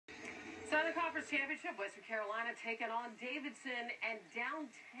the conference championship, Western Carolina taking on Davidson and down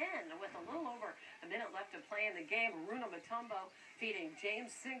 10 with a little over a minute left to play in the game. Runa Mutombo feeding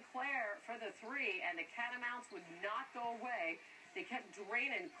James Sinclair for the three, and the Catamounts would not go away. They kept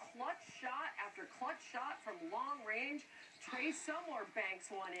draining clutch shot after clutch shot from long range. Trey Sumler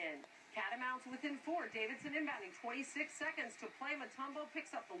banks one in. Catamounts within 4. Davidson inbounding 26 seconds to play. Mutombo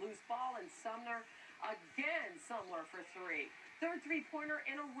picks up the loose ball, and Sumner again. Sumler for 3. Third three-pointer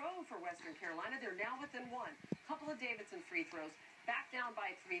in a row for Western Carolina. They're now within 1. Couple of Davidson free throws. Back down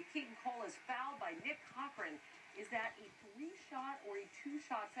by 3. Keaton Cole is fouled by Nick Cochran. Is that a 3-shot or a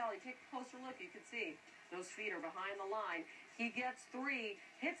 2-shot foul? You take a closer look, you can see those feet are behind the line. He gets 3,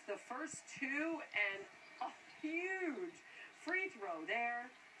 hits the first 2, and a huge free throw there.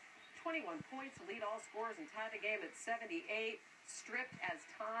 21 points to lead all scorers and tie the game at 78. Stripped as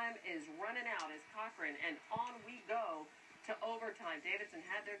time is running out as Cochran, and on we go to overtime. Davidson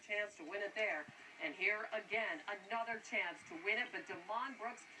had their chance to win it there, and here again another chance to win it, but Demond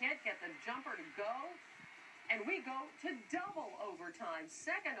Brooks can't get the jumper to go, and we go to double overtime.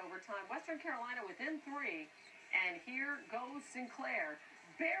 Second overtime, Western Carolina within 3, and here goes Sinclair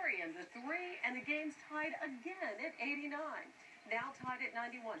burying the 3, and the game's tied again at 89. Now tied at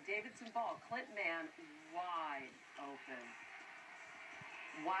 91. Davidson ball. Clint Mann wide open.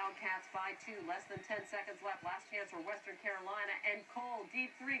 Wildcats by 2. Less than 10 seconds left. Last chance for Western Carolina. And Cole,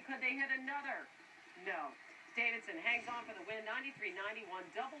 deep 3. Could they hit another? No. Davidson hangs on for the win. 93-91.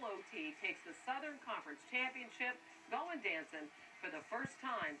 Double OT takes the Southern Conference Championship. Going dancing for the first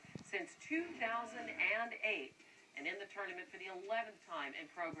time since 2008. And in the tournament for the 11th time in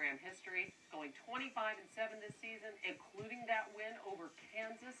program history, going 25-7 this season, including that win over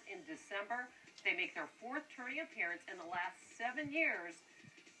Kansas in December. They make their 4th tourney appearance in the last 7 years.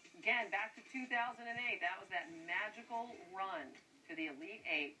 Again, back to 2008. That was that magical run to the Elite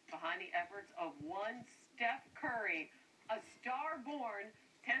 8 behind the efforts of one Steph Curry, a star-born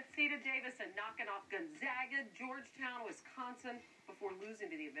 10th seeded Davidson knocking off Gonzaga, Georgetown, Wisconsin, before losing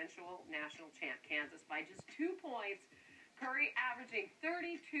to the eventual national champ Kansas by just 2 points. Curry averaging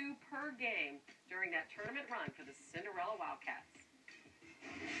 32 per game during that tournament run for the Cinderella Wildcats.